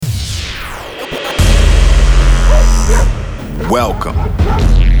Welcome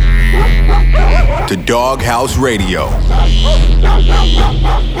to Doghouse Radio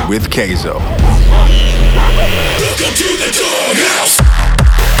with Kayzo. Welcome to the Doghouse.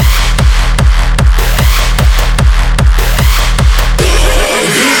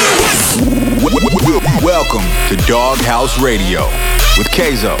 Welcome to Doghouse Radio with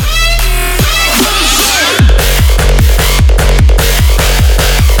Kayzo.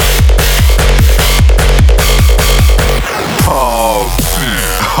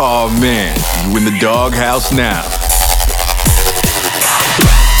 Oh man, you in the Doghouse now.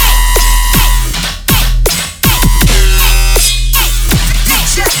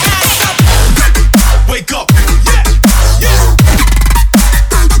 Wake up.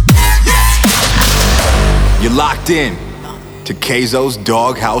 You're locked in to Kayzo's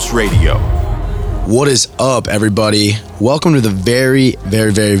Doghouse Radio. What is up, everybody? Welcome to the very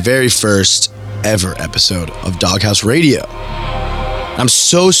first ever episode of Doghouse Radio. I'm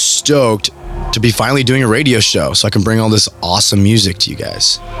so stoked to be finally doing a radio show so I can bring all this awesome music to you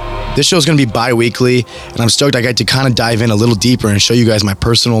guys. This show is going to be bi-weekly, and I'm stoked I get to kind of dive in a little deeper and show you guys my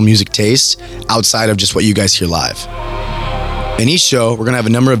personal music taste outside of just what you guys hear live. In each show, we're going to have a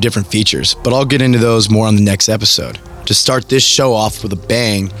number of different features, but I'll get into those more on the next episode. To start this show off with a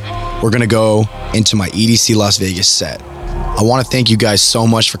bang, we're going to go into my EDC Las Vegas set. I want to thank you guys so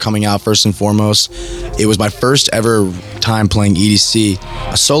much for coming out first and foremost. It was my first ever time playing EDC,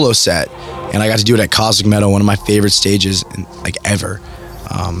 a solo set, and I got to do it at Cosmic Meadow, one of my favorite stages ever.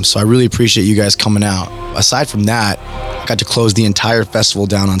 So I really appreciate you guys coming out. Aside from that, I got to close the entire festival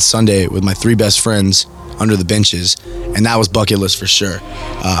down on Sunday with my three best friends under the benches, and that was bucket list for sure.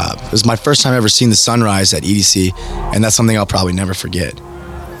 It was my first time ever seeing the sunrise at EDC, and that's something I'll probably never forget.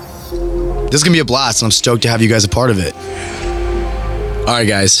 This is gonna be a blast, and I'm stoked to have you guys a part of it. All right,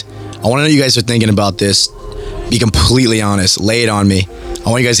 guys, I want to know what you guys are thinking about this. Be completely honest, lay it on me. I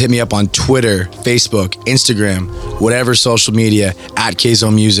want you guys to hit me up on Twitter, Facebook, Instagram, whatever social media, at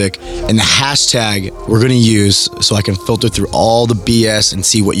Kayzo Music, and the hashtag we're going to use so I can filter through all the BS and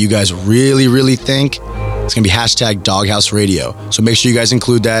see what you guys really think. It's going to be hashtag Doghouse Radio. So make sure you guys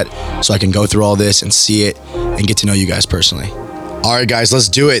include that so I can go through all this and see it and get to know you guys personally. All right, guys, let's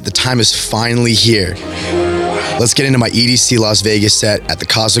do it. The time is finally here. Let's get into my EDC Las Vegas set at the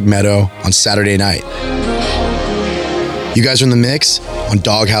Cosmic Meadow on Saturday night. You guys are in the mix on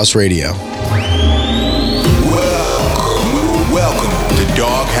Doghouse Radio. Welcome to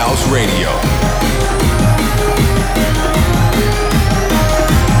Doghouse Radio.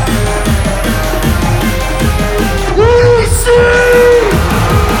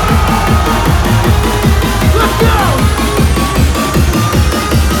 Let's go!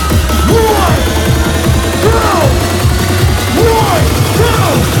 1,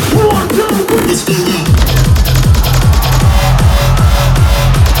 2, 1, 2, let's go!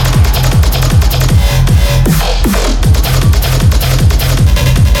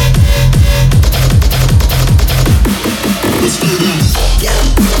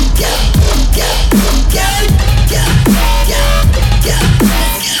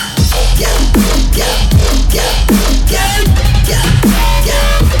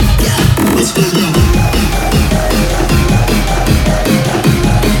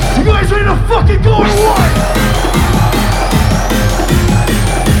 Fucking going away!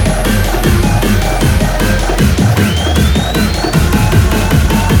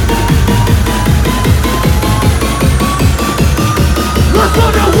 Let's go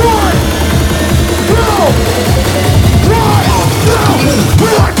now, 1, 2,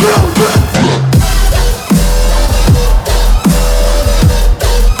 1, 2, 1, 2.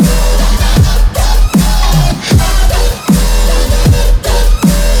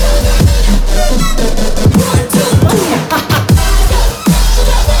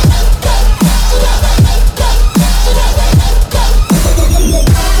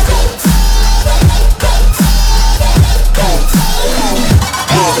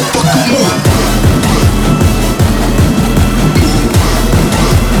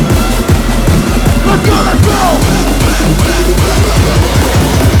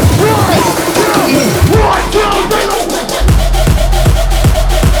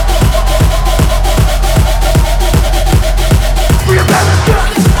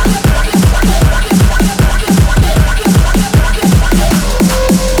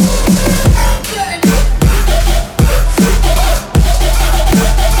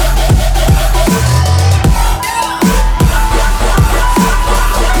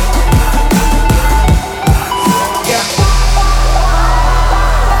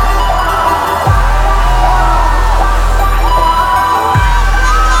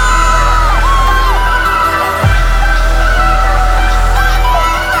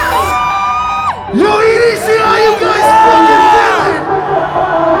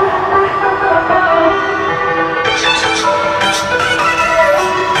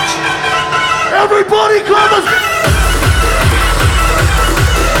 Everybody come, let's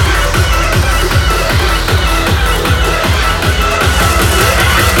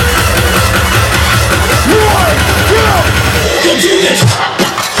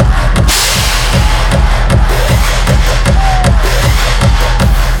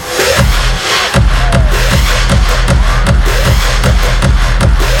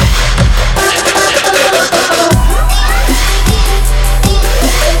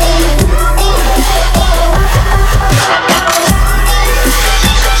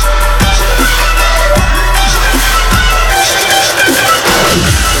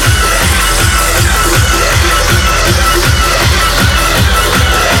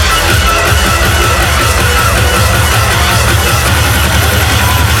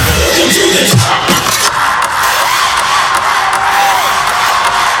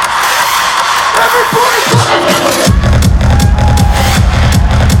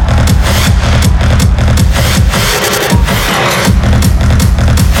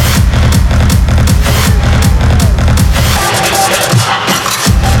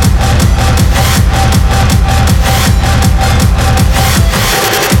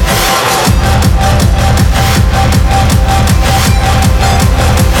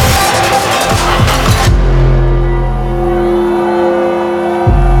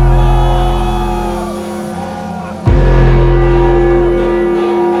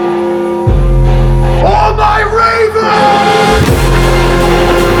all my ravens!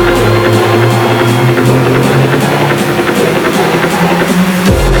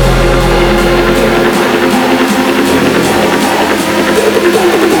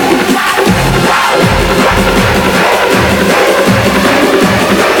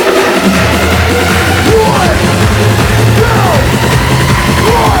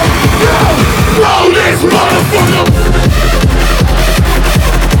 Blow this motherfucker!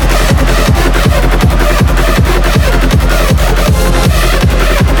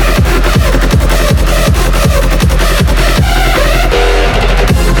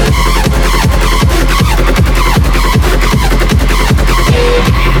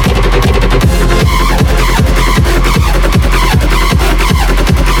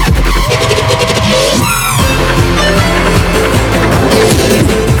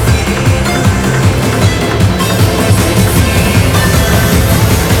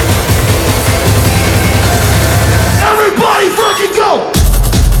 Everybody fucking go!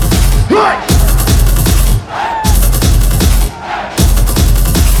 Right!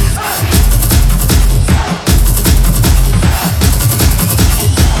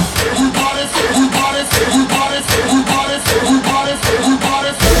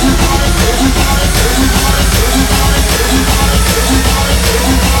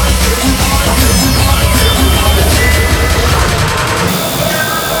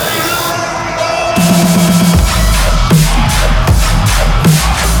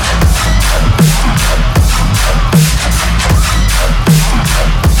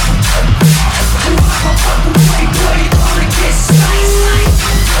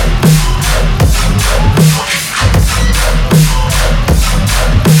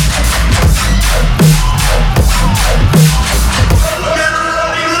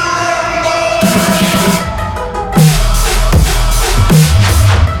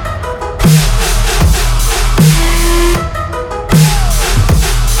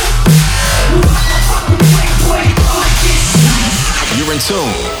 You're in tune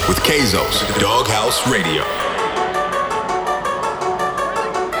with Kazos Doghouse Radio.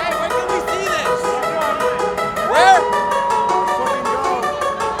 Hey, when can we see this? Where?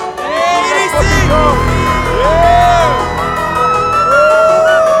 EDC!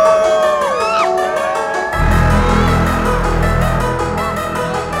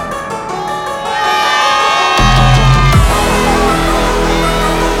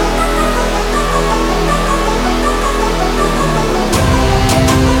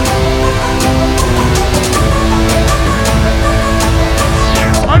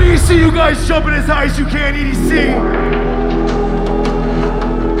 I need to see you guys jumping as high as you can, EDC.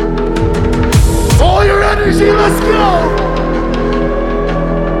 All your energy, let's go!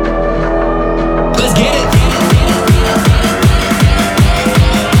 Let's get it.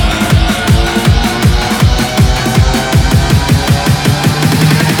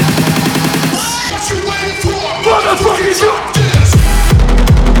 Motherfuckers, you!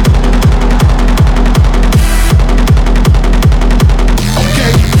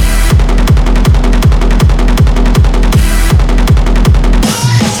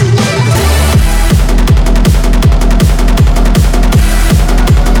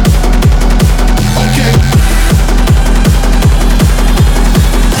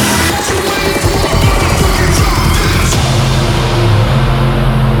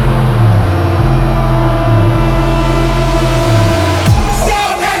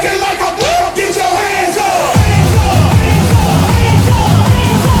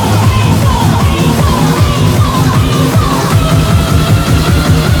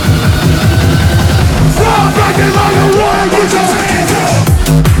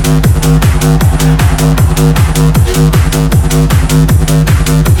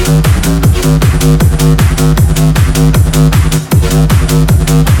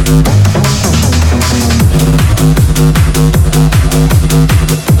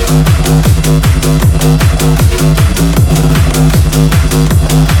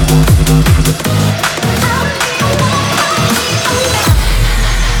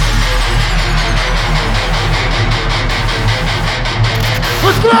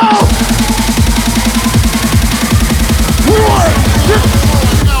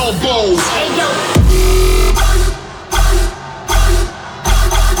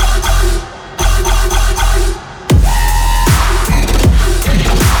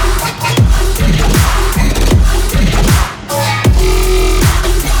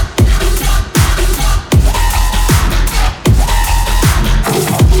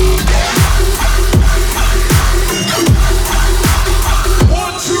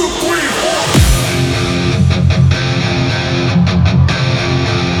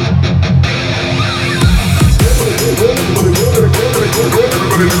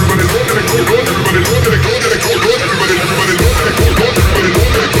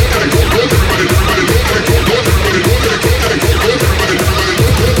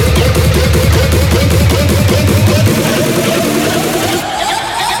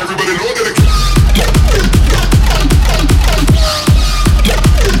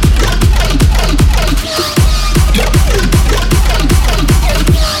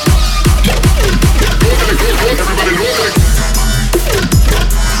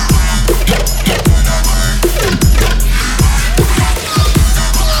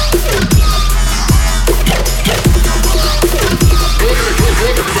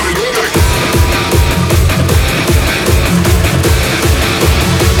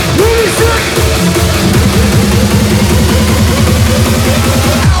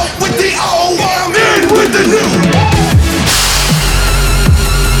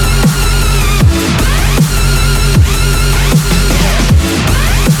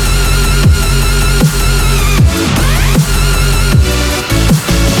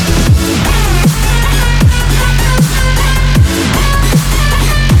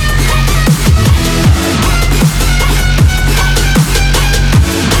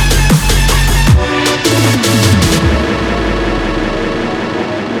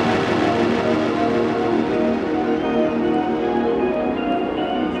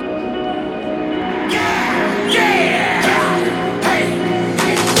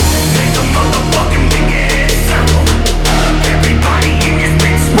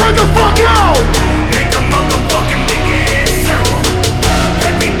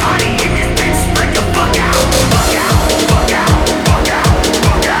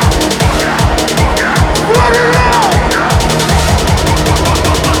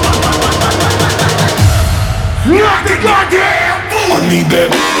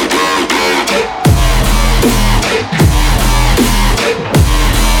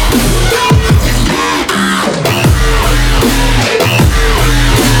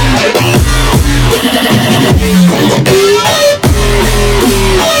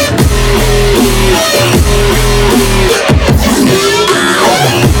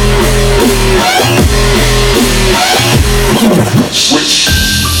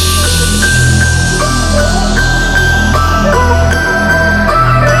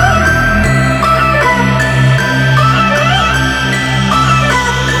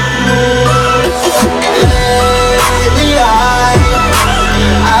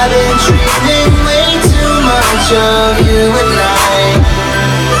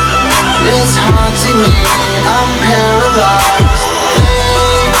 see me, I'm paralyzed.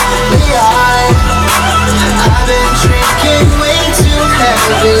 Lately I've been drinking way too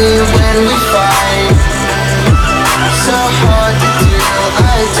heavy when we fight. So hard to do,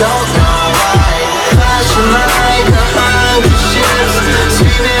 I don't know why. Flashing like 100 ships,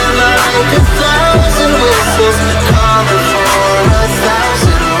 screaming like 1,000 whistles, calling for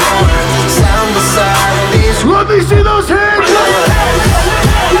 1,000 more. Sound beside these. Let me see those hands!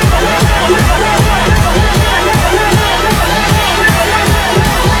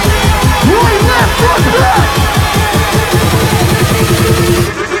 Right, left, front, back!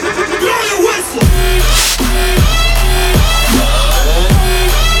 Blow your whistle!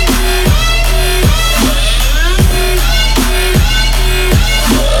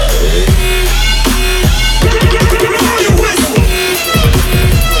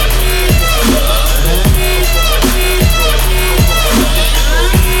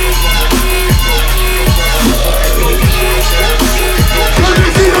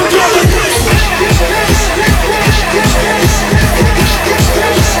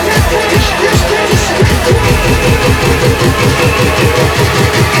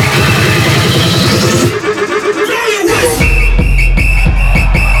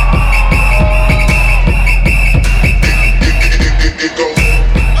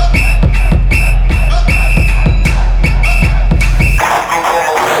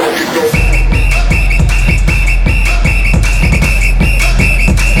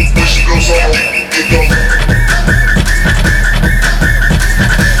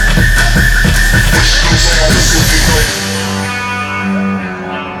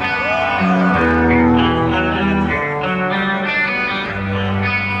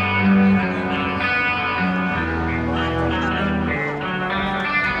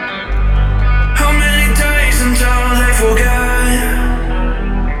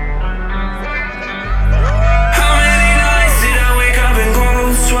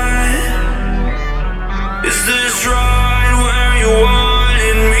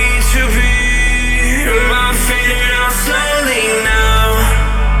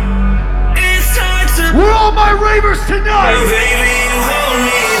 Tonight! Oh, baby, you hold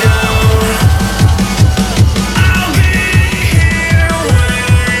me down. I'll be here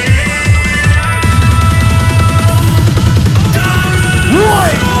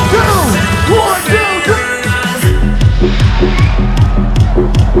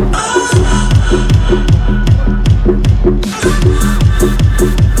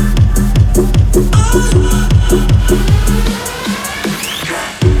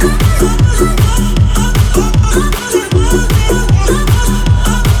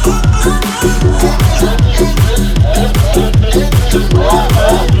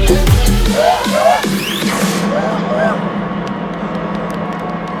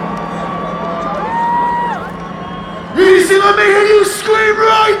Easy, let me hear you scream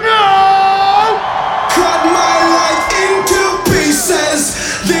right now! Cut my life into pieces.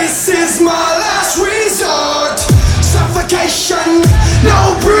 This is my last resort. Suffocation,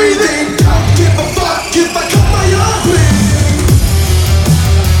 no breathing. Don't give a fuck if I cut my own bleeding.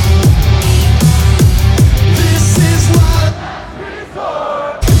 This is my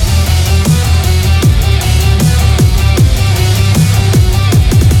resort.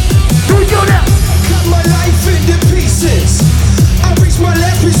 Here we go now! Cut my life into pieces. I reach my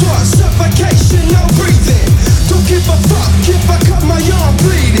last resort. Suffocation, no breathing. Don't give a fuck if I cut my arm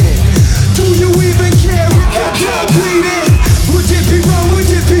bleeding. Do you even care if I cut bleeding? Would it be wrong, would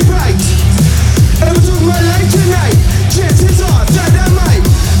it be right? And we took my life tonight. Chances are that I might.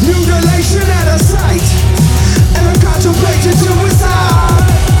 Mutilation out of sight. And I'm contemplating suicide.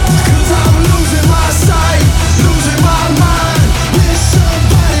 Cause I'm losing my sight, losing my mind. Wish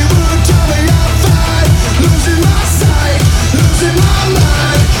somebody would tell me I'm fine. Losing my sight, losing my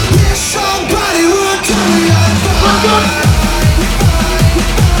mind. Wish somebody would tell me I'm fine.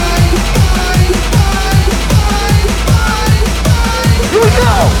 Here we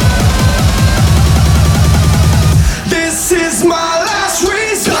go! This is my last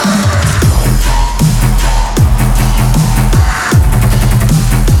resort.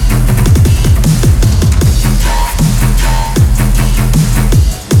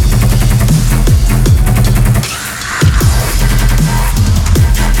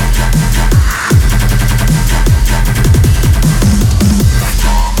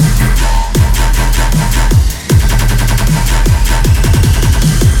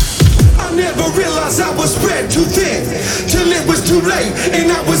 I never realized I was spread too thin, till it was too late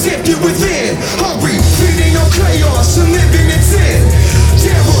and I was empty within. Hungry, feeding on chaos and living in sin.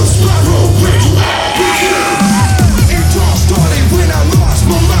 Terror spiral, where do I begin? It all started when I lost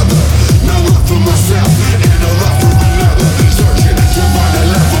my mother. No love for myself.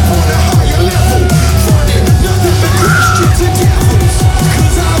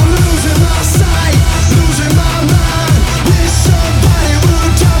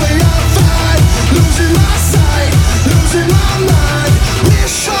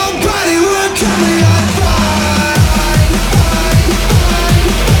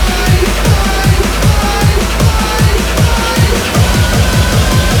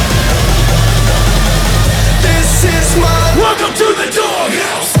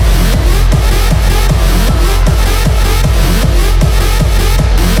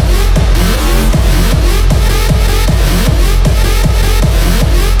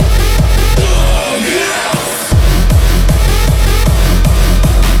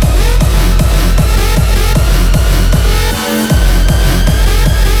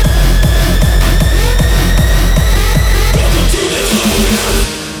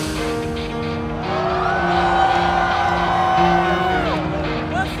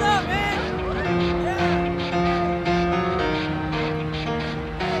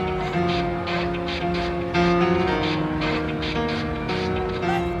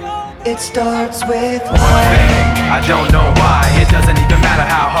 It starts with I don't know why, it doesn't even matter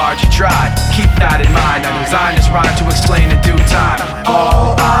how hard you try. Keep that in mind, I designed this rhyme to explain in due time.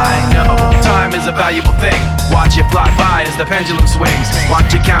 All I know, time is a valuable thing. Watch it fly by as the pendulum swings.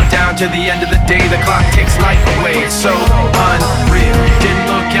 Watch it count down to the end of the day. The clock takes life away, it's so unreal. Didn't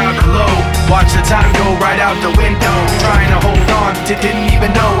look out below, watch the time go right out the window. Trying to hold on to didn't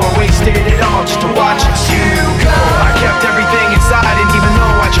even know I wasted it all just to watch you go. I kept everything inside and even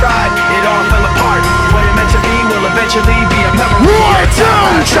though I tried, it all fell apart. What it meant to be will eventually be a memory. I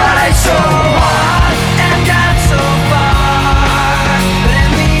tried so hard and got so far, but in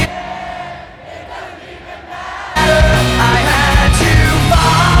the end, it doesn't even matter. I had to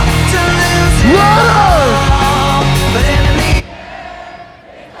fall to lose it all, but in the end, it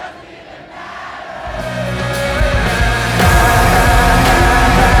doesn't even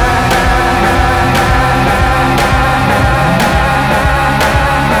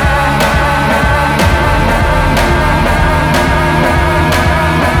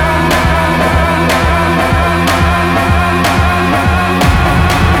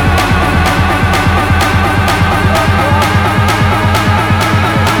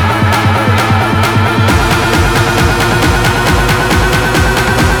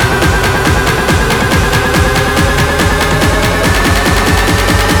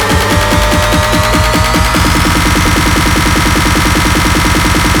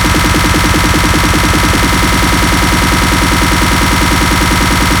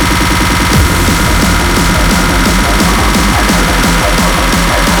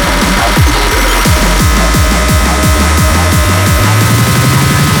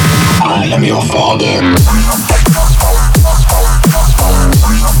am your father.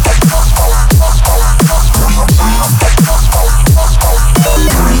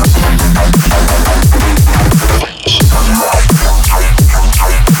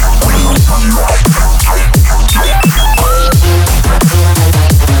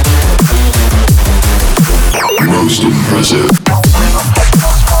 Most impressive.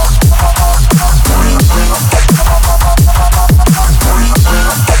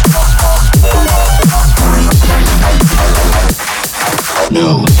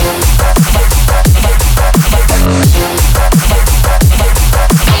 No.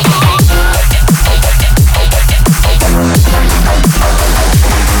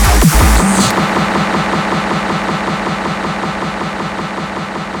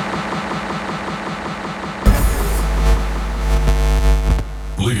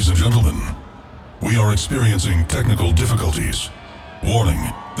 Ladies and gentlemen, we are experiencing technical difficulties.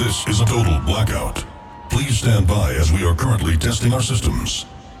 Warning, this is a total blackout. Please stand by as we are currently testing our systems.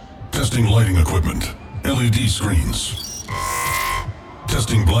 Testing lighting equipment, LED screens.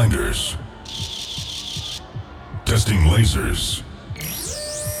 Testing blinders. Testing lasers.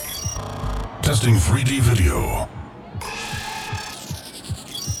 Testing 3D video.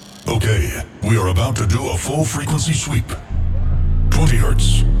 Okay, we are about to do a full frequency sweep. 20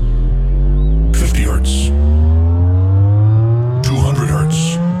 hertz. 50 hertz. 200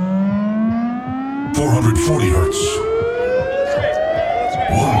 hertz. 440 hertz.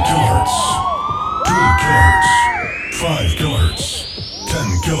 1 kilohertz. 2 kilohertz. 5 kilohertz.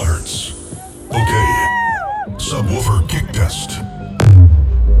 10 kilohertz. Okay. Subwoofer kick test.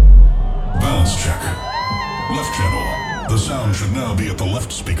 Balance check. Left channel. The sound should now be at the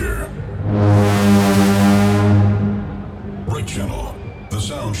left speaker. Right channel. The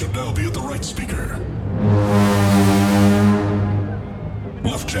sound should now be at the right speaker.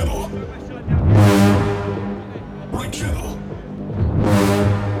 Left channel. Right channel.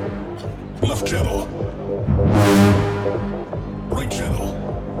 Left channel. Right channel.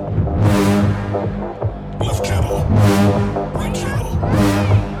 Left channel. Right channel.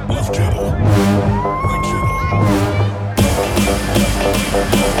 Left channel. Right channel.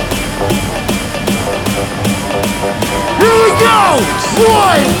 Here we go! 1,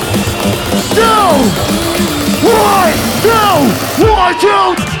 2, 1, 2,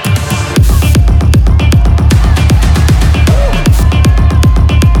 1, 2.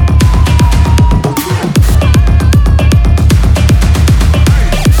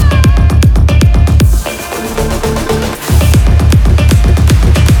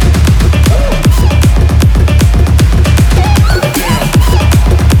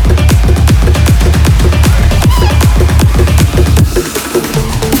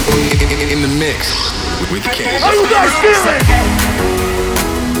 In the mix with Kay. How you guys feeling?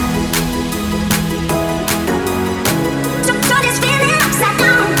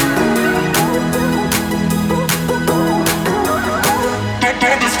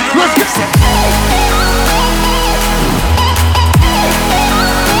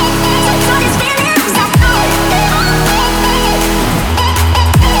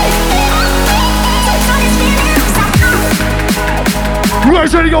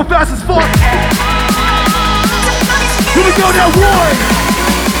 guys ready to go fast as fuck? Here we go now, 1,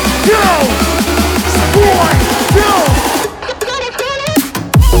 2, 1, 2.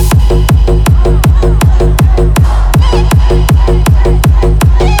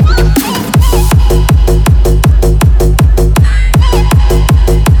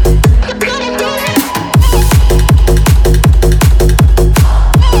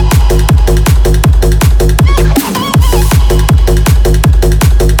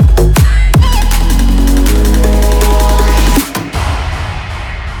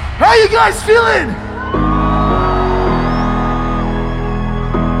 How you guys feeling?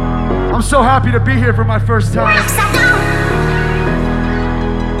 I'm so happy to be here for my first time.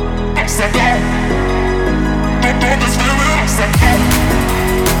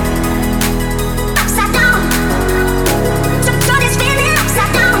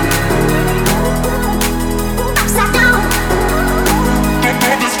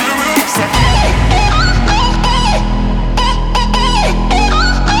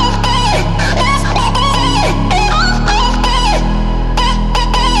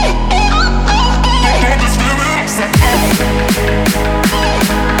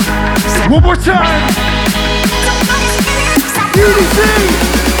 One more time!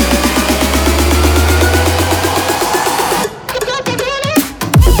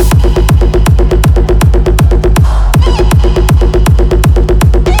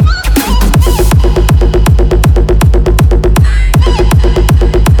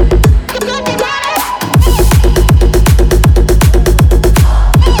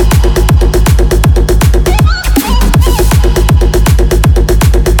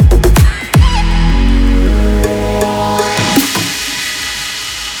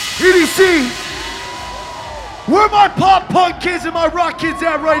 UDC! Where my pop punk kids and my rock kids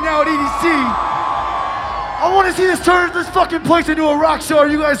at right now at EDC? I want to see this turn this fucking place into a rock show. Are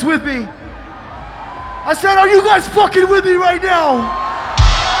you guys with me? I said, are you guys fucking with me right now?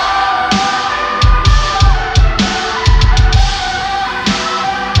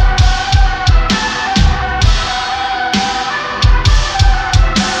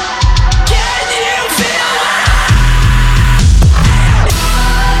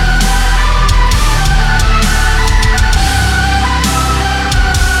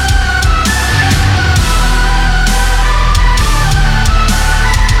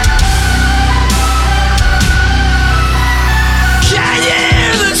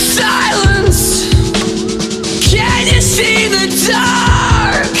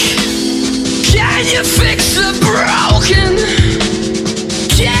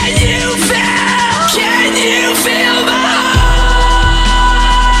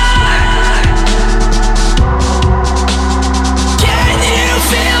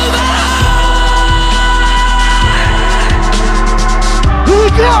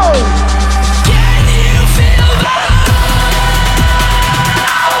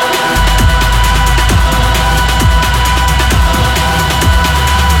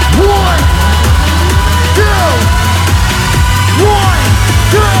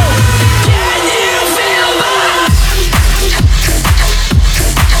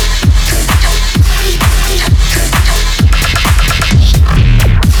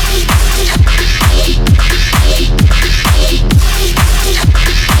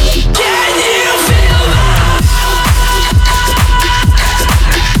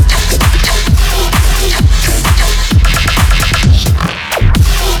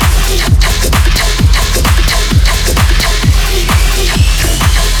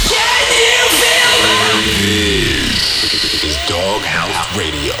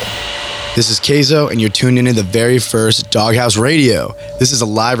 This is Keizo, and you're tuned into the very first Doghouse Radio. This is a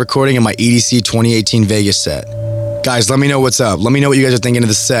live recording of my EDC 2018 Vegas set. Guys, let me know what's up. Let me know what you guys are thinking of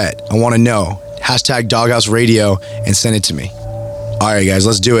the set. I want to know. Hashtag Doghouse Radio and send it to me. All right, guys,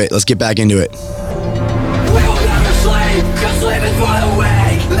 let's do it. Let's get back into it. We will never sleep, cause living for the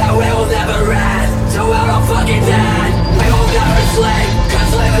weak. That we will never rest, till we're all fucking dead. We will never sleep,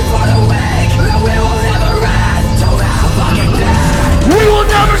 cause living for the weak. That we will never rest, till we're all fucking dead. We will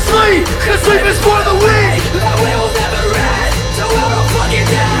never sleep, cause sleep is for the weak. That we will never rest, till we're all fucking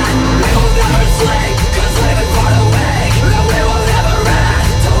dead. We will never sleep, cause living for the weak. That we will never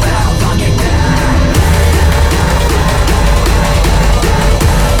rest, till we're all fucking dead.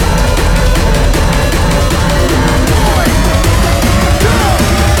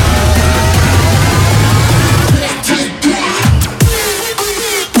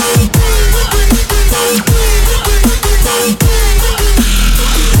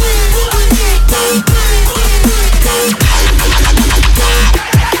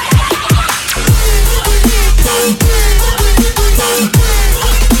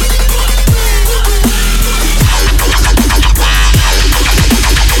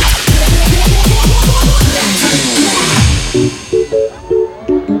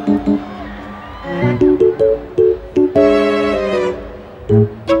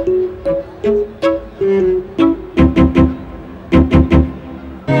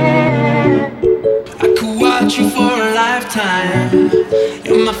 want you for a lifetime.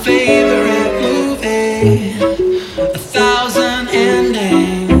 You're my favorite movie. 1,000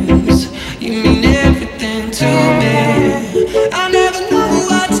 endings. You mean everything to me. I never know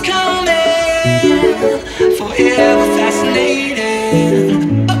what's coming. Forever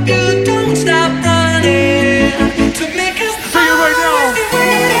fascinated. Hope you don't stop running to make us Sing it right now.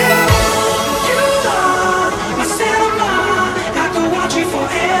 You are my cinema. I could watch you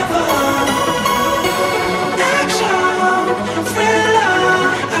forever. Action, thriller.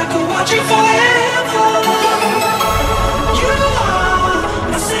 I could watch you forever. You are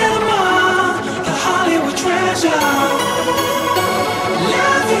my cinema, the Hollywood treasure.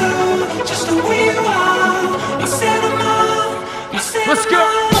 Love you just the way you are. My cinema, my cinema. Let's go.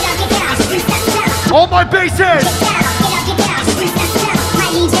 All my bass heads.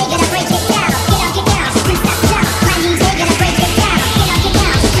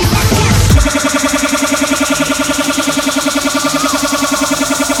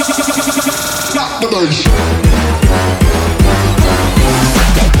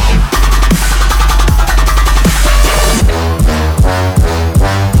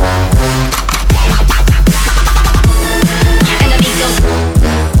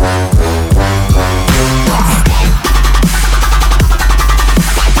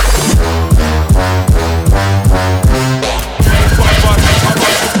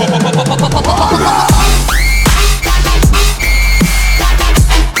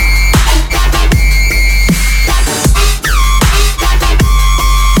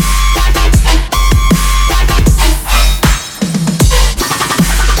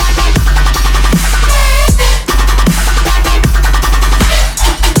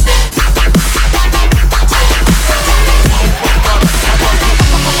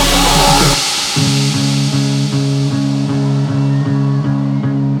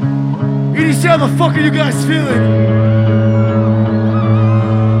 EDC, how the fuck are you guys feeling?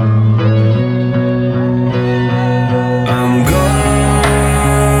 I'm gone.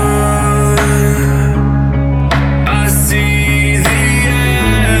 I see the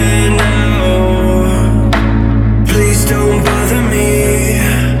end now. Please don't bother me.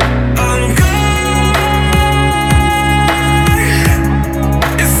 I'm gone.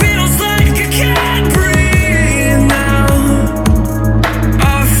 It feels like I can't breathe now.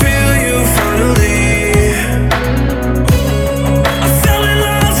 I feel you finally.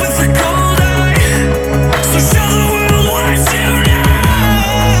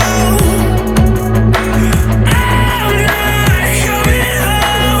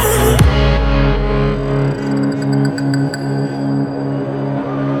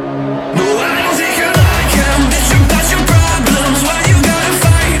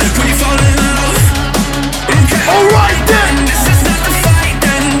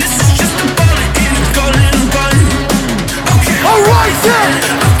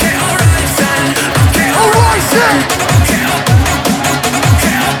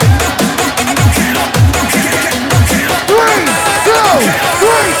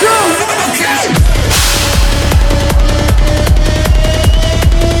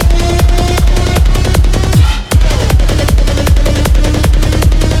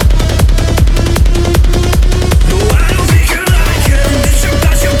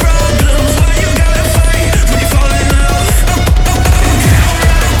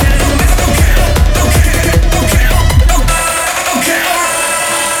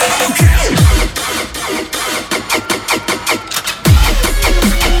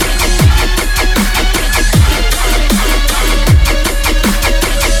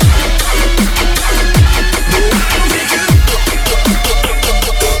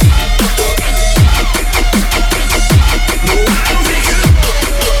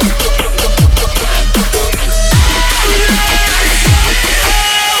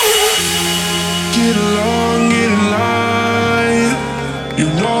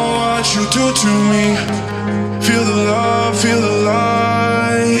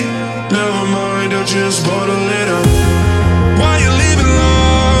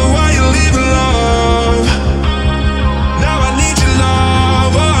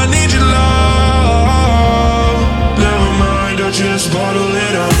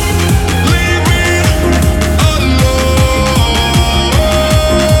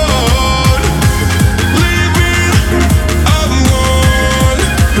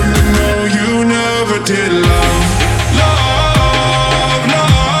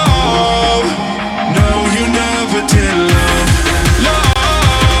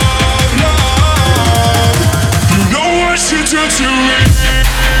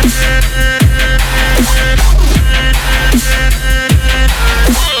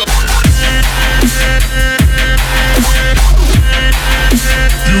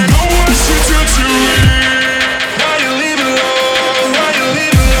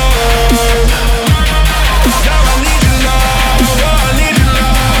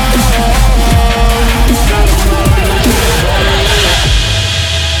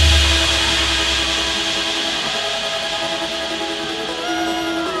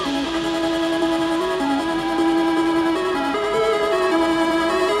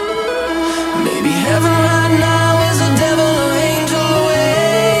 Maybe heaven right now is a devil or angel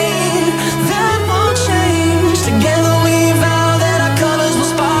away. That won't change. Together we vow that our colors will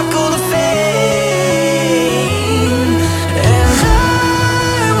sparkle to fame. And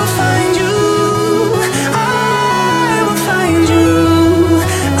I will find you. I will find you.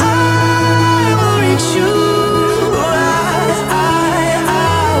 I will reach you. I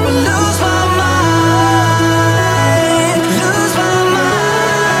will lose my mind. Lose my mind.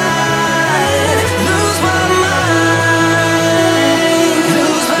 Lose my mind.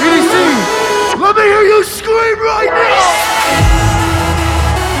 Lose my EDC, let me hear you scream right now!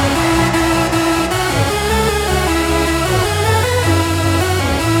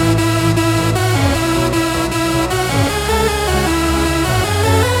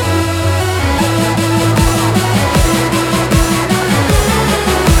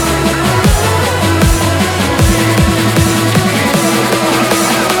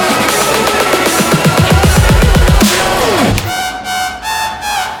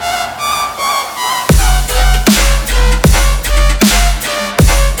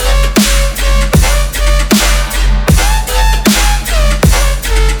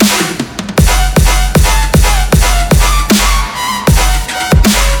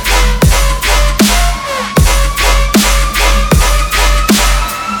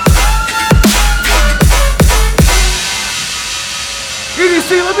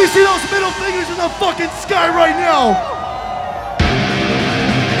 EDC, let me see those middle fingers in the fucking sky right now!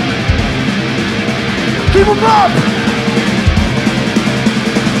 Keep them up!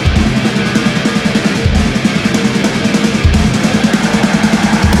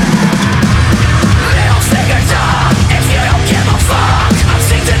 Little finger dog, if you don't give a fuck, I'm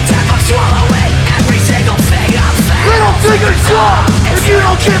sick to death of swallowing every single thing I'm saying. Little finger drop if you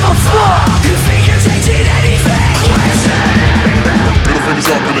don't give a fuck! You think you're changing anything? Middle fingers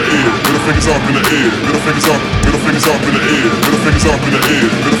up in the air, middle fingers up in the air, middle fingers up, middle fingers up in the air, middle fingers up in the air,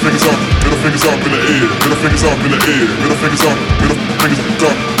 middle fingers up, middle fingers up in the air, middle fingers up in the air, middle fingers up, middle fingers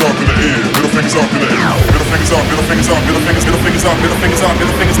up in the air, middle fingers up in the air, middle fingers up, middle fingers up, middle fingers, middle fingers up, middle fingers up,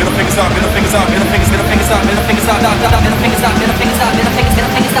 middle fingers, middle fingers up, middle fingers up, middle fingers, middle fingers up, middle fingers up, middle fingers up, middle fingers up, middle fingers up, middle fingers,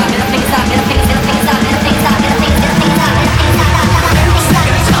 middle fingers up, middle fingers up, middle fingers, middle fingers up, middle fingers up, middle fingers, middle fingers up, middle fingers up.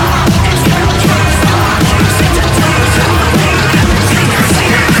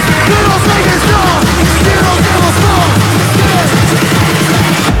 Little fingers up if you don't give a fuck!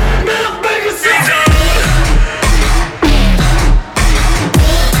 Middle fingers up.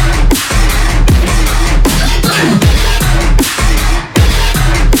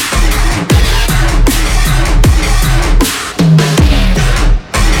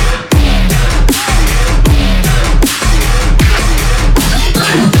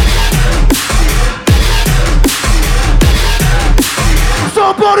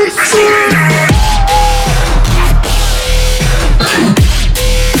 Somebody scream!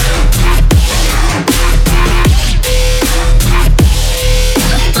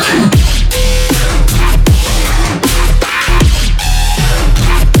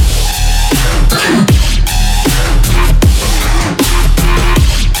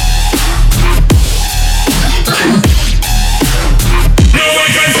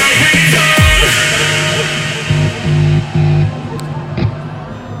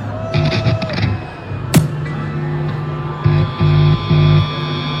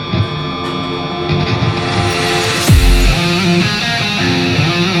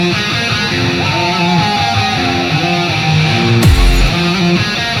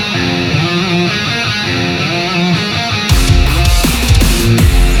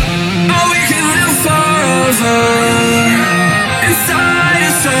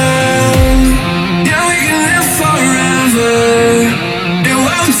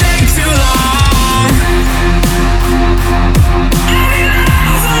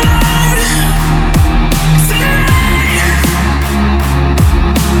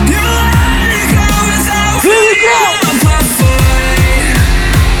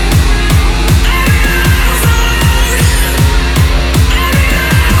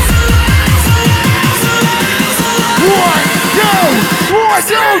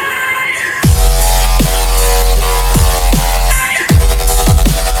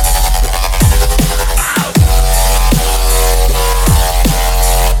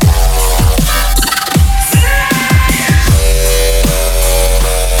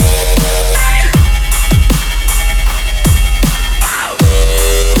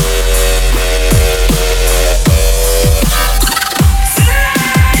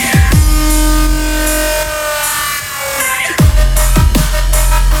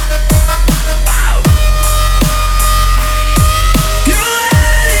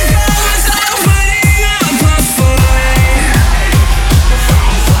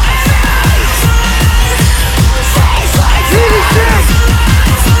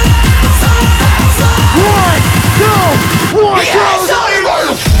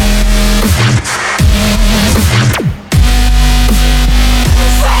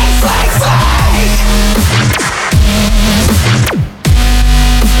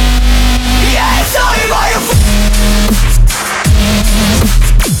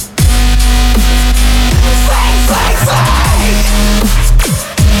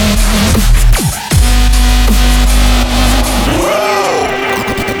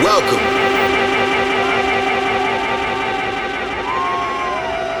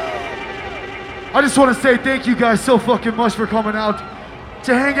 I just want to say thank you guys so fucking much for coming out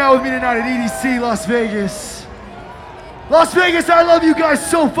to hang out with me tonight at EDC Las Vegas. Las Vegas, I love you guys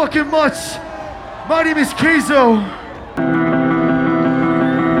so fucking much. My name is Keizo.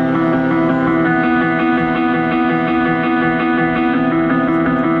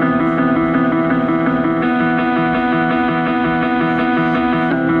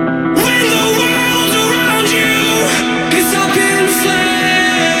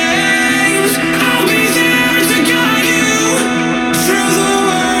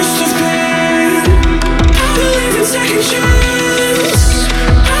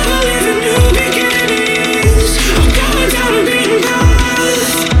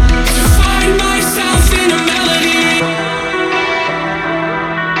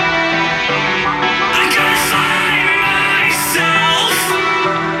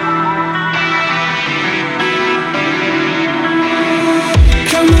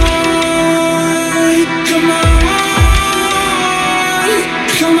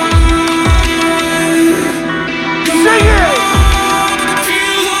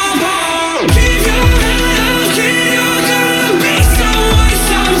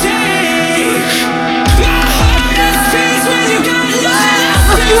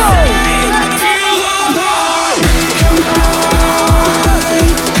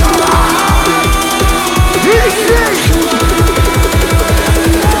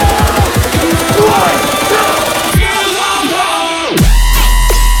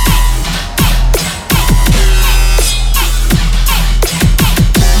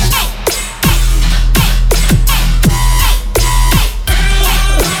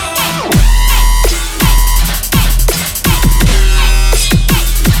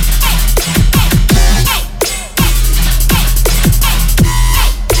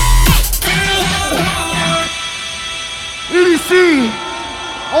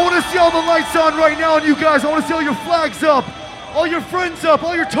 Right now, and you guys, I want to see all your flags up, all your friends up,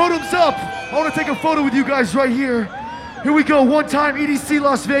 all your totems up. I want to take a photo with you guys right here. Here we go, one time, EDC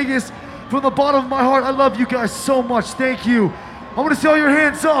Las Vegas. From the bottom of my heart, I love you guys so much. Thank you. I want to see all your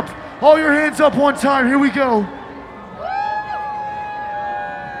hands up one time. Here we go.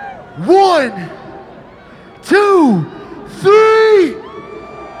 1, 2, 3.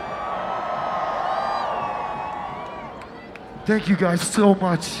 Thank you guys so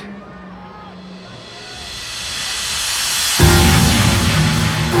much.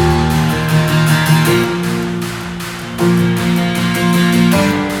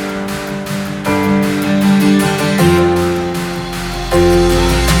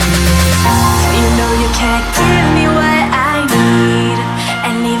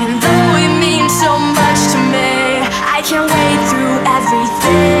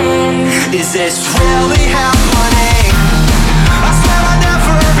 Is this really happening? I swear I'll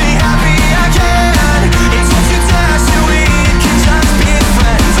never be happy again. It's what you dash to eat, can just be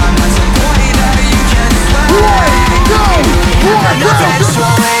friends. I'm not some boy that you can slay. Eventually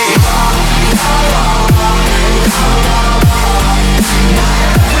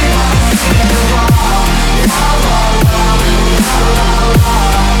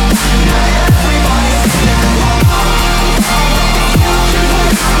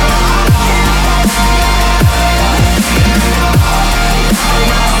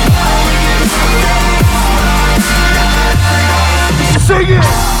sing it!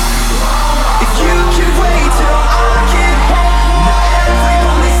 if you could wait till I get home, not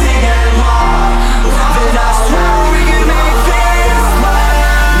everybody singing along, then I swear we can make this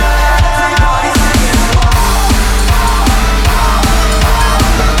mine. Not everybody singing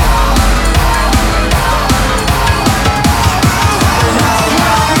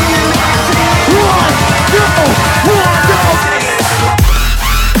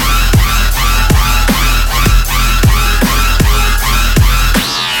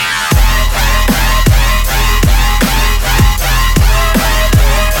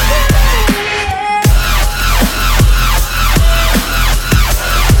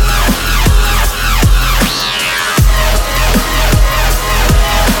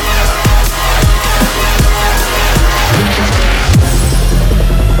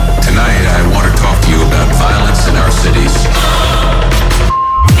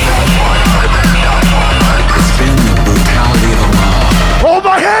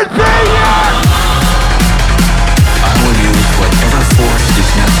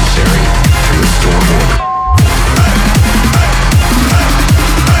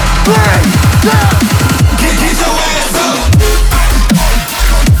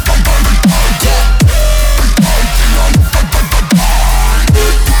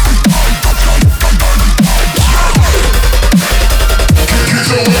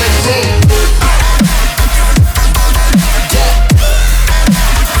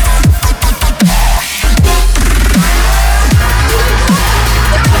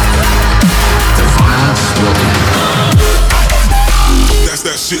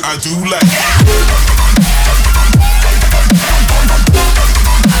shit I do like.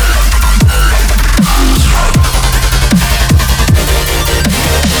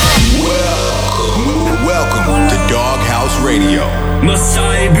 Welcome to Doghouse Radio. Must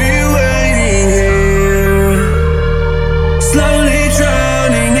I be waiting here, slowly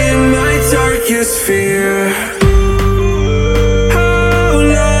drowning in my darkest fear? How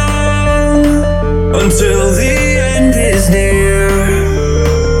long until the end is near?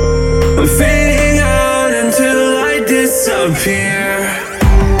 I'm fading out until I disappear.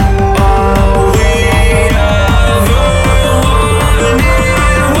 All we ever wanted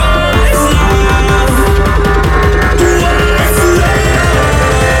was love. What's left?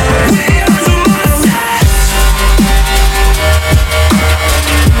 We are the monsters. We are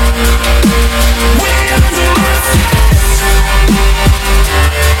the monsters. And we are the monsters.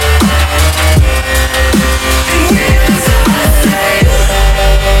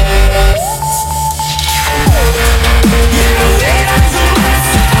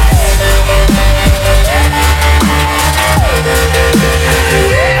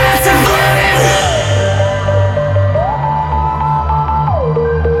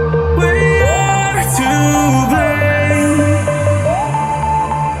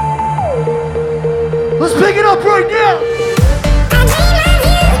 Let's pick it up right now.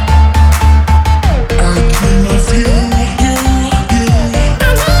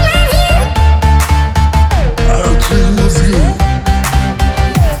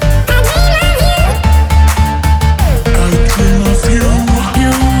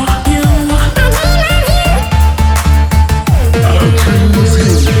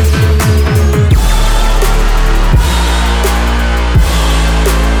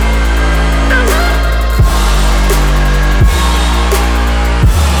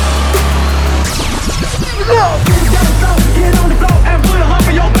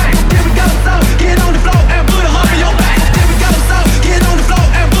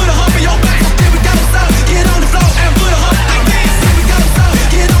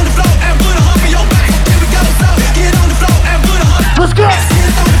 Let's go!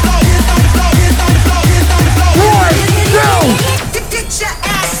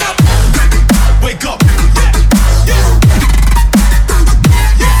 Wake up.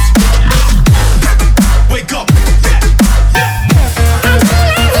 Wake up.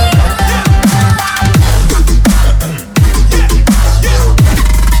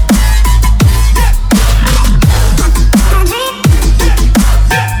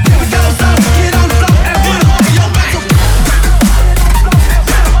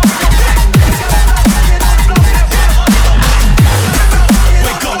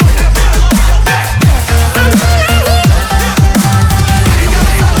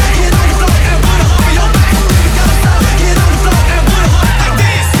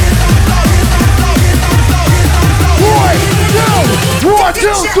 One,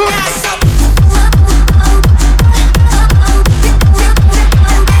 two, three.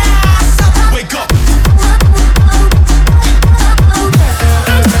 Wake up.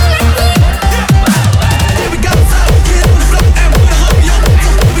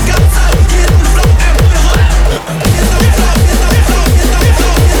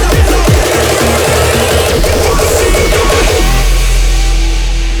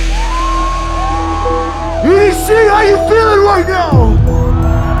 EDC, how you feeling right now?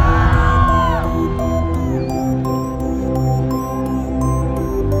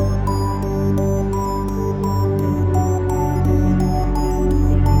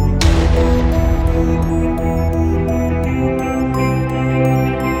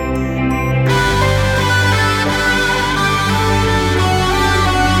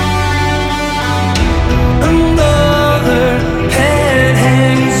 Another head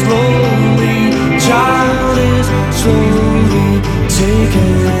hangs slowly, child is slowly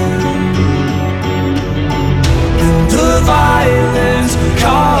taken, and the violence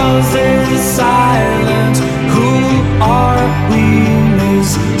causes silence. Who are we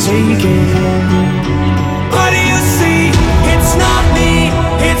mistaken? But you see, it's not me,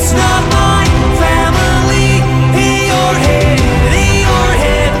 it's not my family. In your head,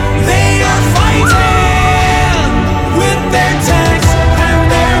 they are fighting with their tanks and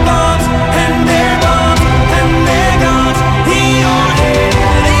their bombs and their bombs and their guns. In your head,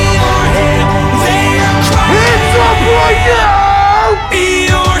 they are crying. Hands up right now! In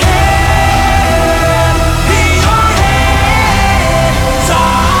your head,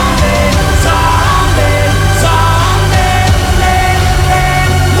 zombies, zombies.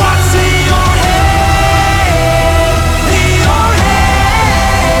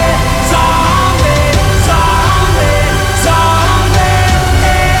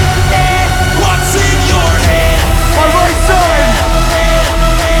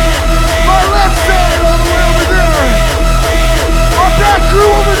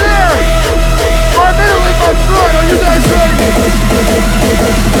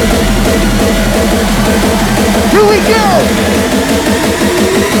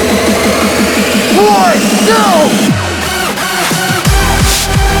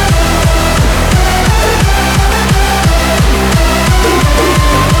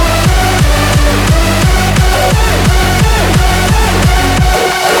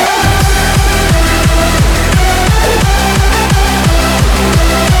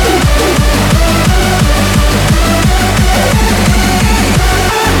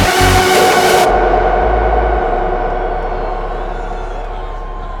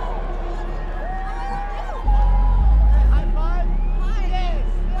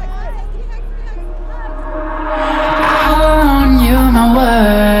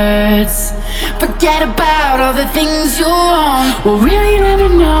 Forget about all the things you want. We'll really never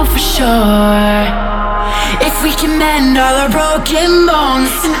know for sure if we can mend all our broken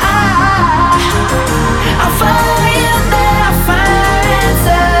bones. And I'll follow you there, I'll find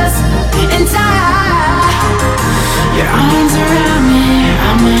answers. And your arms around me,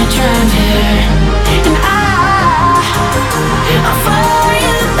 I'm gonna drown here. And I'll follow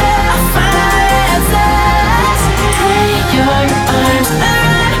you there, I'll find answers. Take your arms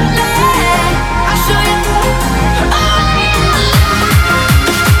around me, I'll show you.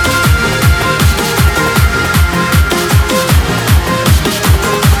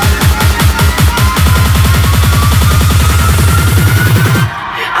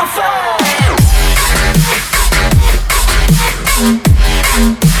 I'll follow you.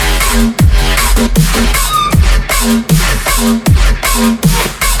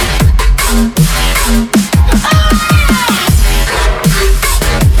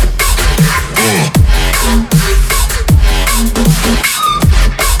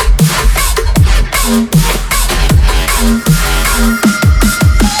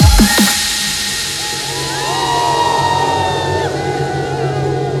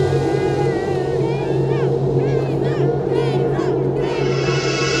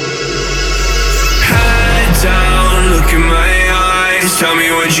 Head down, look in my eyes, tell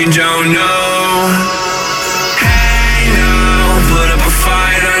me what you don't know. Hey now, put up a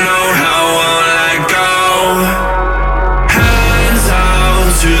fight, I know how I won't let go. Hands out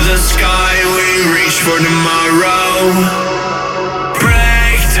to the sky, we reach for tomorrow.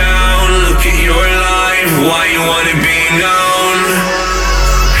 Break down, look at your life, why you wanna be known.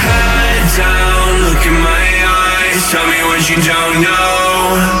 Head down, look in my eyes, tell me what you don't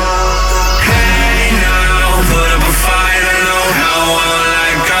know. Hey now, put up a fight, I know how I won't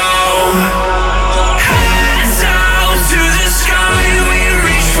let go. Hands out to the sky, we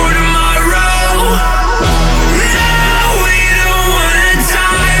reach for tomorrow. Now we don't wanna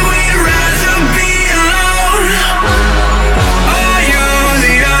die, we'd rather be alone. Are you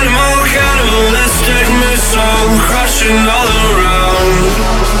the animal, cannibalistic missile, crushing all around?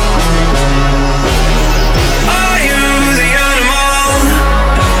 Are you the animal?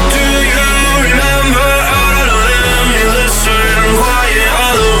 Do you remember out on a limb? You listen quiet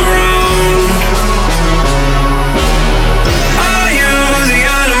all around. Are you the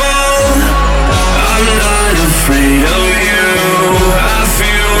animal? I'm not afraid of you. I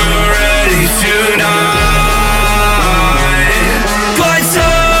feel we're ready to die. But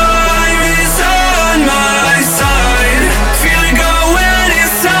time is on my side. Feel it going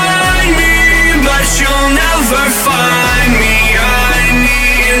inside me, but you'll never find me. I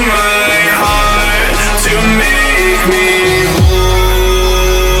need my heart to make me whole.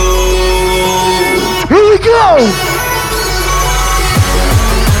 Here we go!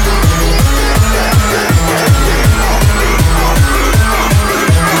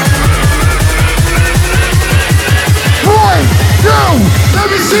 One, two, let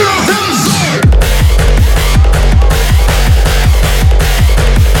me see your hands.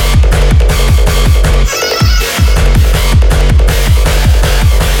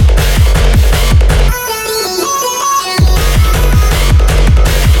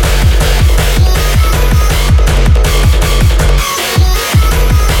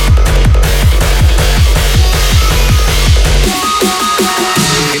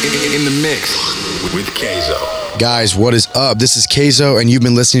 In the mix with Keizo. Guys, what is up? This is Keizo, and you've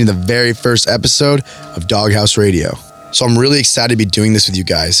been listening to the very first episode of Doghouse Radio. So I'm really excited to be doing this with you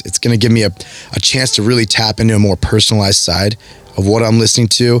guys. It's going to give me a chance to really tap into a more personalized side of what I'm listening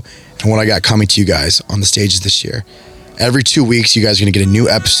to and what I got coming to you guys on the stages this year. Every 2 weeks, you guys are going to get a new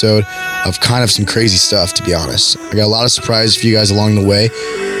episode of kind of some crazy stuff, to be honest. I got a lot of surprises for you guys along the way.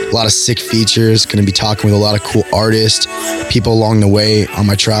 A lot of sick features, going to be talking with a lot of cool artists, people along the way on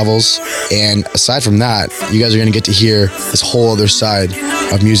my travels. And aside from that, you guys are going to get to hear this whole other side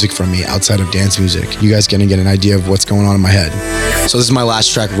of music from me outside of dance music. You guys are going to get an idea of what's going on in my head. So this is my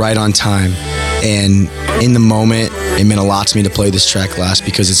last track, Right on Time. And in the moment, it meant a lot to me to play this track last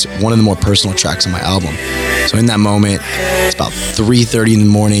because it's one of the more personal tracks on my album. So in that moment, it's about 3:30 in the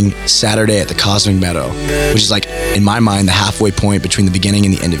morning, Saturday at the Cosmic Meadow, which is like, in my mind, the halfway point between the beginning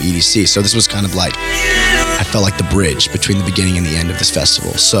and the end of EDC. So this was kind of like, I felt like the bridge between the beginning and the end of this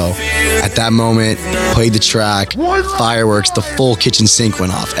festival. So at that moment, played the track, fireworks, the full kitchen sink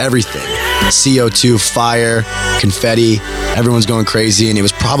went off, everything. CO2, fire, confetti, everyone's going crazy, and it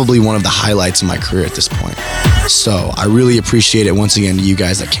was probably one of the highlights of my career at this point. So I really appreciate it once again to you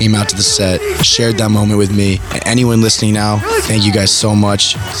guys that came out to the set, shared that moment with me. And anyone listening now, thank you guys so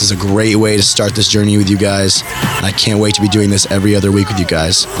much. This is a great way to start this journey with you guys. And I can't wait to be doing this every other week with you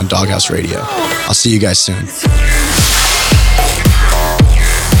guys on Doghouse Radio. I'll see you guys soon.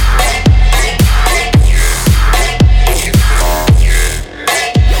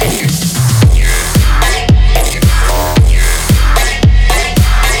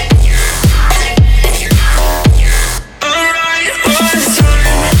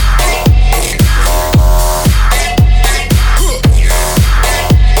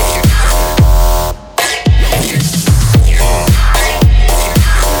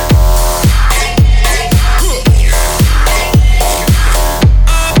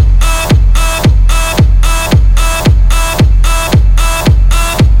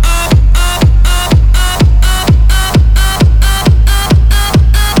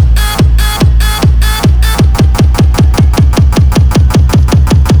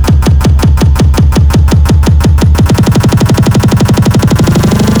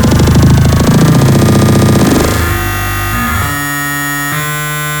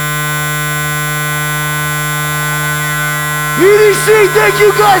 EDC, thank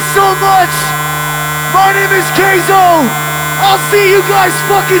you guys so much. My name is Keizo. I'll see you guys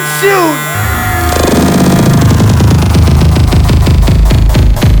fucking soon.